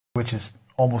which is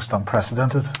almost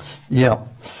unprecedented. Yeah.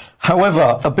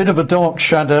 However, a bit of a dark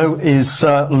shadow is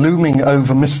looming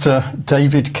over Mr.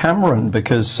 David Cameron,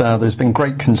 because there's been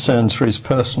great concerns for his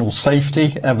personal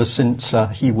safety ever since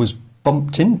he was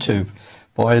bumped into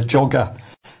by a jogger.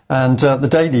 And the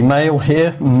Daily Mail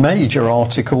here, major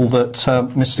article that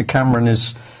Mr. Cameron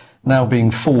is now being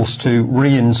forced to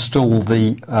reinstall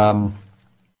the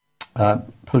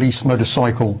police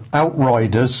motorcycle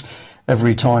outriders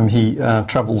every time he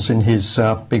travels in his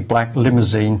big black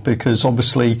limousine, because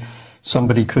obviously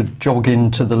somebody could jog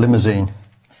into the limousine,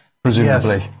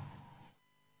 presumably. Yes.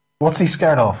 What's he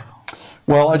scared of?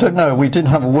 Well, I don't know. We did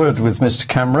have a word with Mr.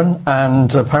 Cameron,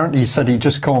 and apparently he said he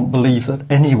just can't believe that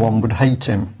anyone would hate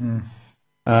him.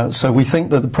 So we think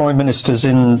that the Prime Minister's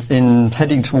in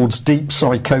heading towards deep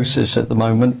psychosis at the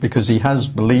moment, because he has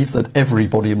believed that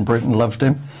everybody in Britain loved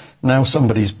him. Now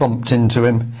somebody's bumped into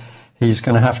him. He's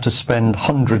going to have to spend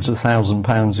hundreds of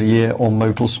 £1,000s a year on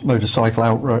motorcycle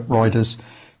outriders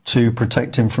to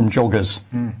protect him from joggers.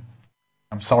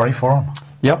 I'm sorry for him.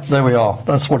 Yep, there we are.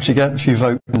 That's what you get if you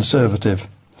vote Conservative.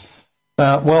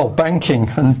 Well, banking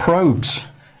and probes.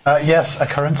 Yes, a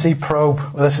currency probe.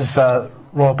 This is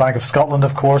Royal Bank of Scotland,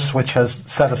 of course, which has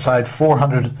set aside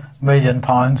 £400 million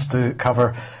to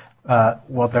cover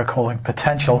what they're calling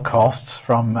potential costs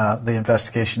from the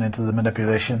investigation into the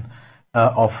manipulation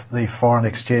of the foreign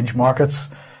exchange markets.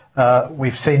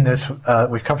 We've seen this,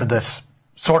 we've covered this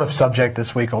sort of subject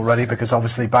this week already, because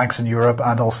obviously banks in Europe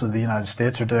and also the United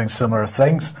States are doing similar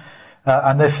things.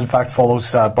 And this, in fact,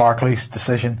 follows Barclays'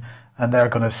 decision, and they're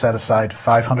going to set aside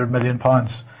 £500 million.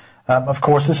 Of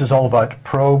course, this is all about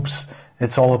probes.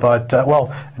 It's all about,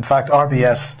 well, in fact,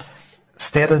 RBS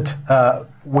stated,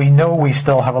 we know we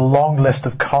still have a long list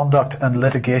of conduct and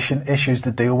litigation issues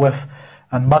to deal with,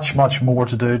 and much, much more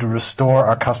to do to restore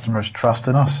our customers' trust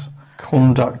in us.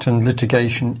 Conduct and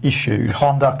litigation issues.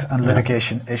 Conduct and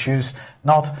litigation issues,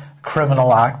 not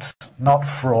criminal acts, not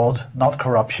fraud, not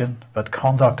corruption, but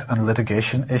conduct and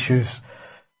litigation issues.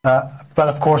 But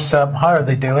of course, how are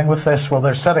they dealing with this? Well,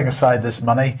 they're setting aside this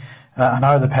money, and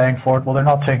how are they paying for it? Well, they're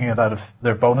not taking it out of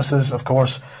their bonuses, of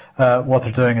course. What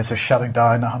they're doing is they're shutting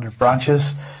down 100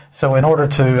 branches. So in order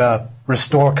to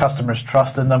restore customers'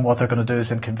 trust in them, what they're going to do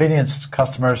is inconvenience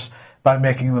customers by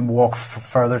making them walk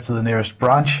further to the nearest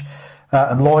branch.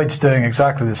 And Lloyd's doing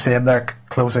exactly the same. They're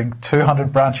closing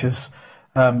 200 branches.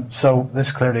 So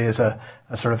this clearly is a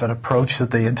sort of an approach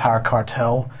that the entire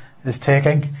cartel is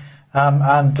taking.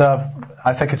 And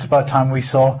I think it's about time we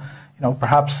saw,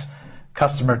 perhaps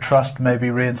customer trust may be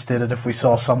reinstated if we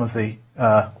saw some of the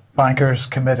bankers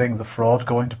committing the fraud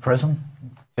going to prison.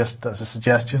 Just as a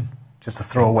suggestion, just to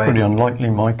throw away. Pretty unlikely,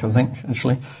 Mike, I think,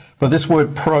 actually. But this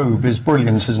word probe is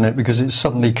brilliant, isn't it? Because it's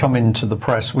suddenly come into the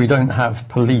press. We don't have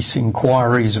police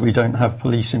inquiries. We don't have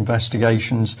police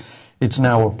investigations. It's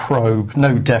now a probe.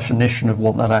 No definition of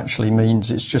what that actually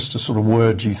means. It's just a sort of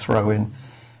word you throw in.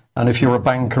 And if you're a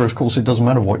banker, of course, it doesn't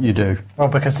matter what you do. Well,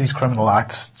 because these criminal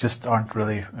acts just aren't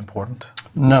really important.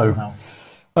 No.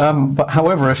 But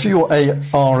however, if you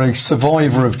are a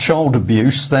survivor of child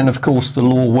abuse, then of course the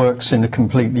law works in a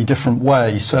completely different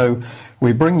way. So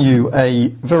we bring you a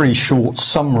very short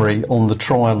summary on the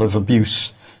trial of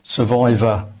abuse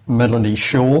survivor Melanie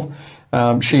Shaw.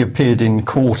 She appeared in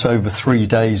court over 3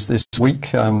 days this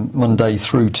week, Monday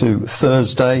through to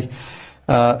Thursday.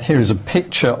 Here is a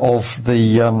picture of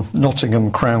the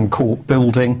Nottingham Crown Court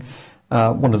building.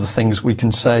 One of the things we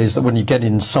can say is that when you get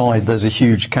inside, there's a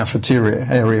huge cafeteria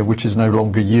area which is no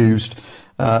longer used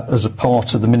as a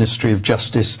part of the Ministry of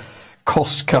Justice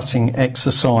cost-cutting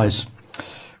exercise.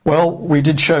 Well, we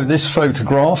did show this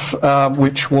photograph,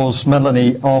 which was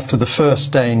Melanie after the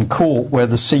first day in court, where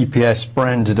the CPS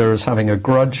branded her as having a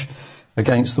grudge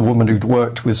against the woman who'd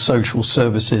worked with social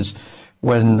services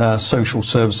when social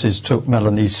services took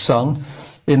Melanie's son.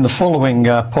 In the following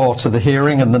part of the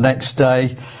hearing and the next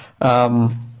day,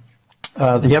 the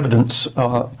evidence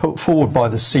put forward by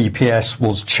the CPS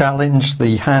was challenged.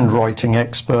 The handwriting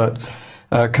expert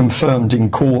confirmed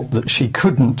in court that she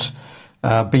couldn't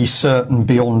be certain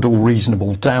beyond all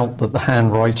reasonable doubt that the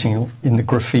handwriting in the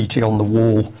graffiti on the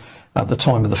wall at the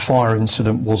time of the fire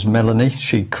incident was Melanie.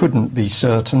 She couldn't be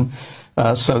certain.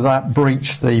 So that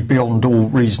breached the beyond all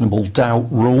reasonable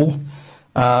doubt rule.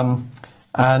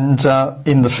 And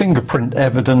in the fingerprint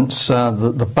evidence,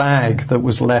 the bag that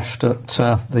was left at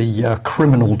the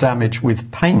criminal damage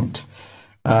with paint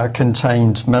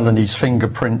contained Melanie's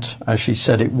fingerprint, as she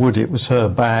said it would. It was her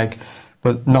bag,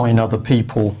 but 8 or 9 other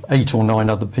people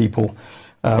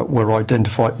were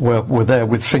identified, were there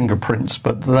with fingerprints,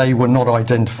 but they were not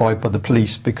identified by the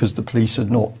police because the police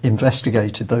had not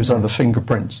investigated those other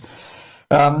fingerprints.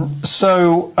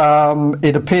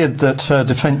 It appeared that her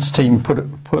defence team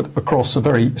put across a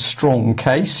very strong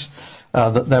case,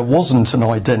 that there wasn't an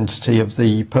identity of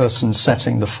the person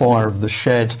setting the fire of the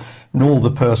shed, nor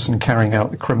the person carrying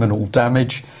out the criminal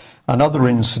damage. And other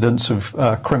incidents of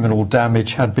criminal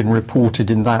damage had been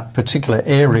reported in that particular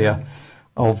area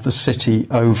of the city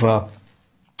over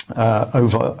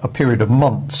a period of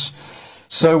months.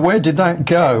 So where did that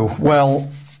go? Well,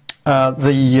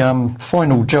 the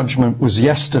final judgment was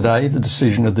yesterday, the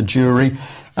decision of the jury,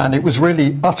 and it was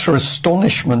really utter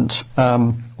astonishment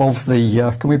of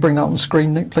the... can we bring that on the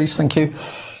screen, Nick, please? Thank you.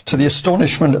 To the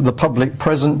astonishment of the public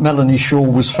present, Melanie Shaw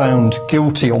was found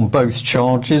guilty on both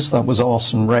charges. That was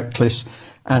arson, reckless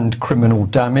and criminal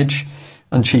damage.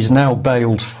 And she's now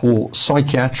bailed for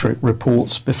psychiatric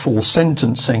reports before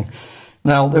sentencing.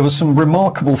 Now, there were some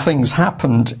remarkable things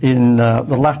happened in the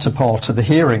latter part of the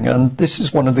hearing, and this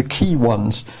is one of the key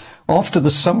ones. After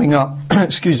the summing up,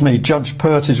 excuse me, Judge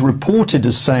Pert is reported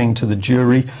as saying to the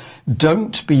jury,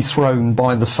 don't be thrown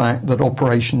by the fact that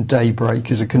Operation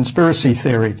Daybreak is a conspiracy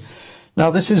theory.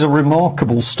 Now, this is a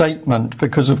remarkable statement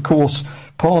because, of course,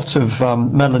 part of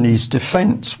Melanie's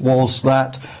defence was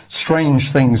that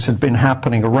strange things had been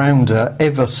happening around her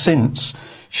ever since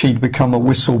she'd become a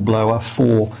whistleblower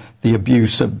for the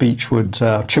abuse at Beechwood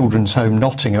Children's Home,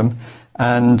 Nottingham,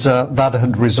 and that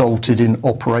had resulted in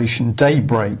Operation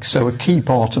Daybreak. So a key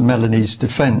part of Melanie's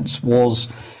defence was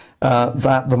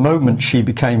that the moment she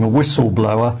became a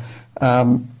whistleblower,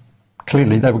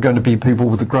 clearly there were going to be people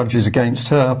with grudges against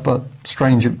her, but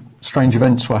strange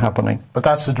events were happening. But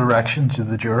that's a direction to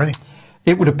the jury?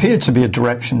 It would appear to be a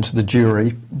direction to the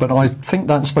jury, but I think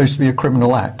that's supposed to be a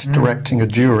criminal act, directing a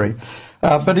jury.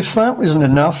 But if that isn't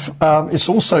enough, it's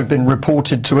also been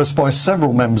reported to us by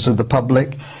several members of the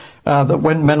public that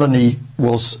when Melanie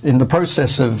was in the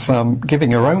process of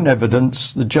giving her own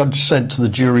evidence, the judge said to the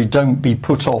jury, don't be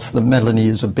put off that Melanie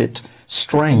is a bit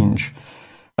strange.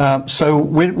 So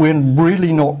we're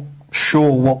really not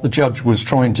sure what the judge was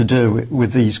trying to do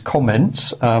with these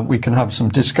comments. We can have some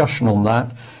discussion on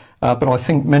that. But I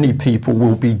think many people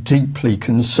will be deeply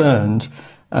concerned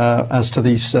as to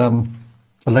these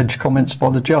alleged comments by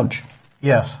the judge.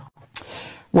 Yes.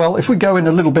 Well, if we go in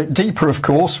a little bit deeper, of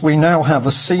course, we now have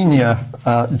a senior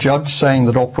judge saying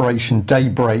that Operation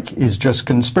Daybreak is just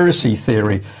conspiracy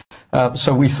theory.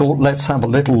 So we thought, let's have a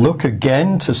little look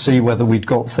again to see whether we'd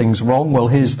got things wrong. Well,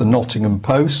 here's the Nottingham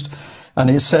Post,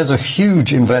 and it says a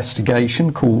huge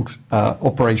investigation called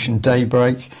Operation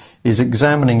Daybreak is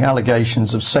examining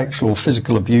allegations of sexual or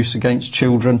physical abuse against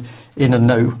children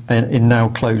in now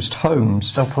closed homes.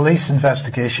 So police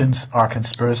investigations are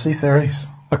conspiracy theories?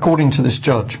 According to this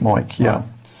judge, Mike, yeah.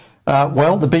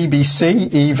 Well, the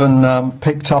BBC even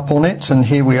picked up on it, and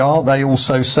here we are. They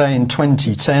also say in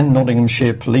 2010,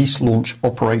 Nottinghamshire Police launched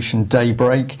Operation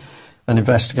Daybreak, an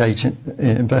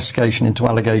investigation into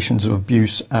allegations of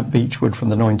abuse at Beechwood from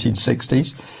the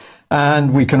 1960s.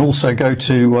 And we can also go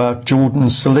to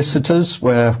Jordan's solicitors,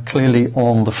 where clearly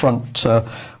on the front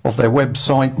of their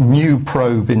website, new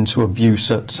probe into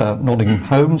abuse at Nottingham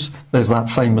Homes. There's that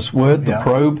famous word, the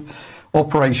probe.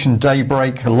 Operation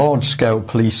Daybreak, a large-scale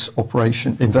police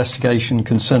operation investigation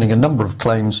concerning a number of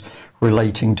claims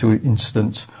relating to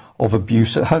incidents of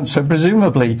abuse at home. So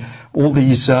presumably all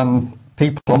these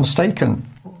people are mistaken.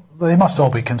 They must all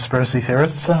be conspiracy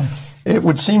theorists. It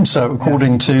would seem so,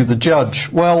 according to the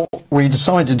judge. Well, we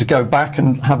decided to go back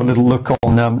and have a little look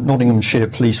on Nottinghamshire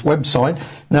Police website.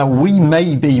 Now, we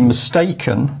may be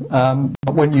mistaken,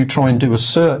 but when you try and do a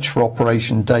search for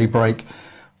Operation Daybreak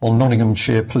on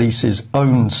Nottinghamshire Police's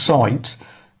own site,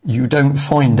 you don't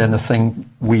find anything.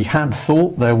 We had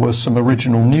thought there were some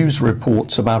original news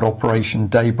reports about Operation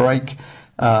Daybreak.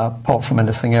 Apart from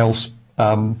anything else,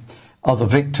 other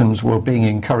victims were being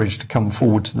encouraged to come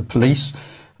forward to the police.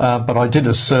 But I did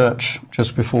a search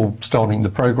just before starting the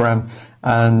programme,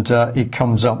 and it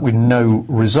comes up with no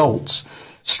results.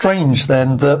 Strange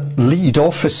then that lead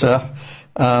officer,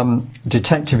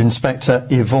 Detective Inspector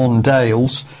Yvonne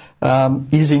Dales,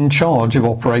 is in charge of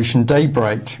Operation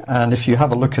Daybreak. And if you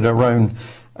have a look at her own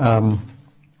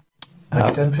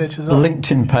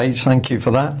LinkedIn page, thank you for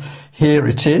that, here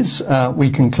it is. We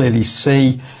can clearly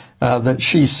see that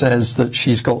she says that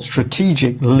she's got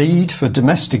strategic lead for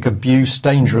domestic abuse,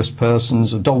 dangerous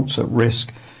persons, adults at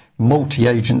risk,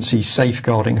 multi-agency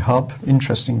safeguarding hub,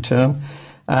 interesting term,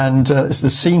 and is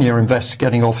the senior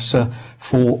investigating officer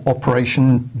for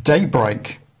Operation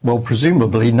Daybreak. Well,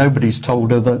 presumably nobody's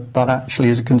told her that that actually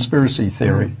is a conspiracy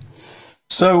theory.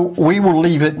 So we will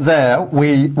leave it there.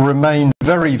 We remain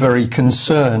very, very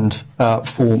concerned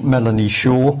for Melanie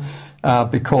Shaw.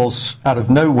 because out of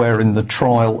nowhere in the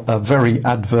trial, a very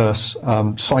adverse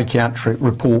psychiatric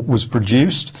report was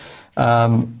produced.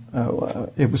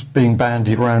 It was being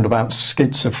bandied around about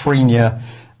schizophrenia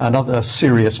and other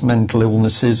serious mental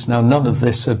illnesses. Now, none of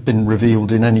this had been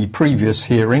revealed in any previous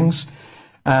hearings,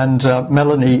 and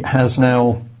Melanie has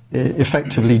now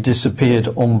effectively disappeared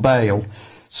on bail.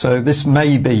 So this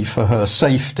may be for her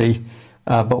safety,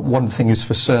 but one thing is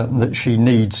for certain, that she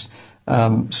needs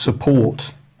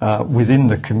support within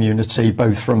the community,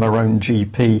 both from her own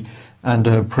GP and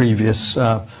her previous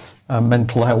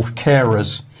mental health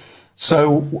carers.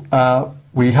 So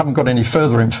we haven't got any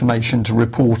further information to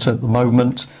report at the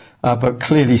moment, but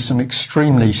clearly some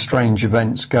extremely strange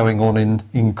events going on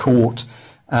in court,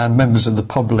 and members of the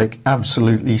public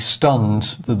absolutely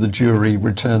stunned that the jury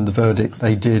returned the verdict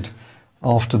they did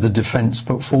after the defence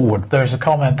put forward. There's a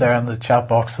comment there in the chat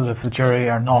box that if the jury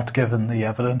are not given the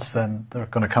evidence, then they're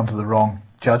going to come to the wrong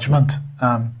judgment.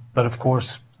 But of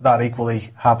course, that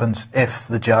equally happens if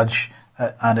the judge,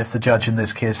 and if the judge in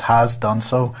this case has done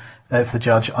so, if the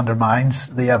judge undermines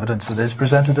the evidence that is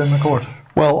presented in the court.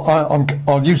 Well,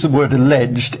 I'll use the word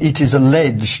alleged. It is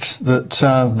alleged that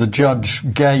the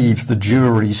judge gave the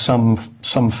jury some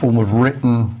form of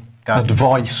written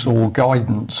advice or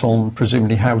guidance on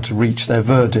presumably how to reach their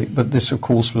verdict, but this, of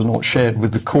course, was not shared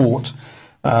with the court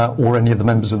or any of the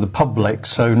members of the public,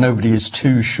 so nobody is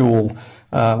too sure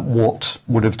what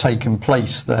would have taken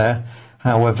place there.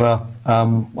 However,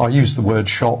 I use the word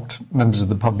shocked. Members of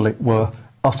the public were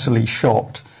utterly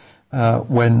shocked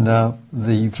when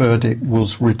the verdict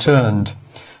was returned.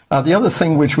 The other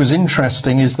thing which was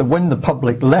interesting is that when the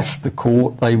public left the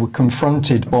court, they were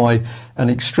confronted by an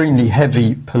extremely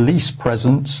heavy police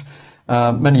presence.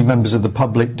 Many members of the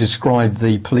public described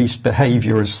the police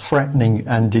behaviour as threatening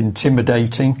and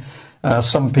intimidating.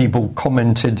 Some people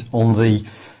commented on the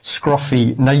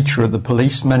scruffy nature of the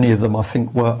police. Many of them, I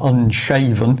think, were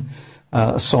unshaven,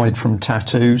 aside from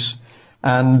tattoos.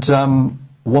 And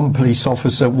one police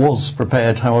officer was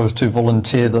prepared, however, to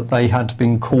volunteer that they had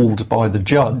been called by the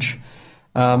judge.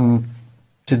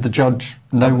 Did the judge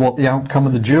know what the outcome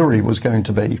of the jury was going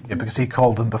to be? Yeah, because he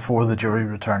called them before the jury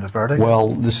returned a verdict.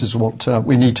 Well, this is what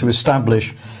we need to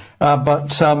establish.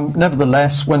 But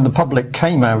nevertheless, when the public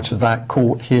came out of that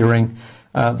court hearing,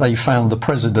 they found the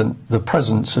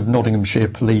presence of Nottinghamshire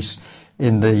Police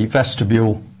in the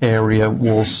vestibule area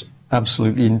was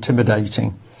absolutely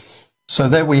intimidating. So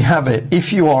there we have it.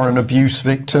 If you are an abuse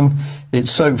victim,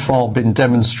 it's so far been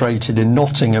demonstrated in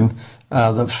Nottingham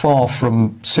that far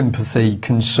from sympathy,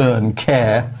 concern,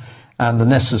 care and the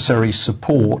necessary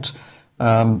support,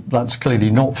 that's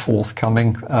clearly not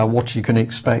forthcoming. What you can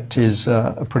expect is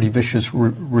a pretty vicious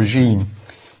regime.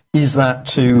 Is that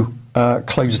to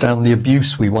close down the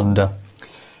abuse, we wonder?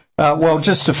 Well,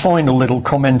 just a final little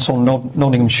comment on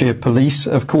Nottinghamshire Police.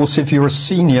 Of course, if you're a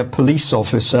senior police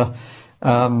officer,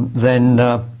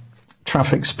 then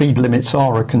traffic speed limits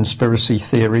are a conspiracy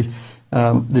theory.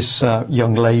 This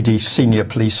young lady, senior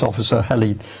police officer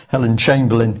Helen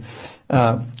Chamberlain,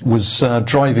 was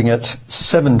driving at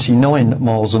 79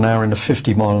 miles an hour in a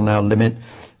 50-mile-an-hour limit,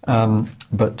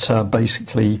 but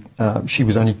basically she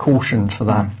was only cautioned for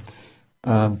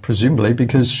that, presumably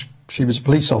because she was a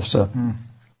police officer.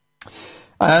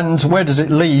 And where does it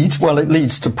lead? Well, it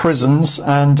leads to prisons,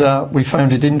 and we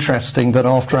found it interesting that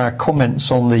after our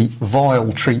comments on the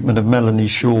vile treatment of Melanie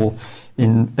Shaw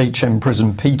in HM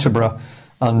Prison Peterborough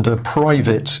under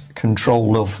private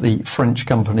control of the French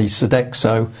company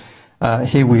Sodexo,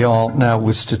 here we are now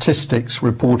with statistics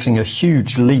reporting a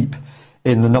huge leap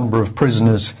in the number of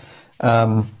prisoners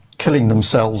killing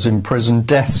themselves in prison,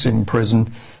 deaths in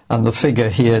prison, and the figure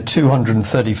here,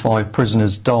 235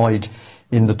 prisoners died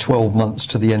in the 12 months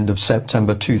to the end of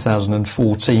September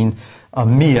 2014, a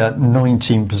mere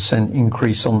 19%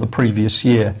 increase on the previous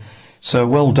year. So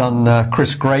well done,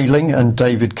 Chris Grayling and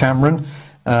David Cameron.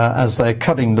 As they're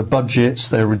cutting the budgets,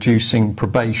 they're reducing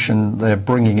probation, they're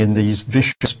bringing in these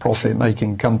vicious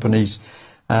profit-making companies,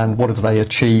 and what have they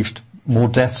achieved? More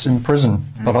deaths in prison.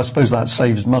 But I suppose that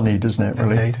saves money, doesn't it,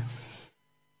 really? Indeed.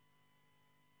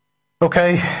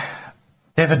 Okay,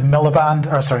 Ed Miliband.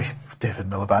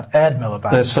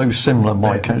 They're so similar,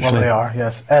 Mike, actually. Well, they are,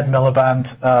 yes. Ed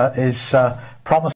Miliband is promising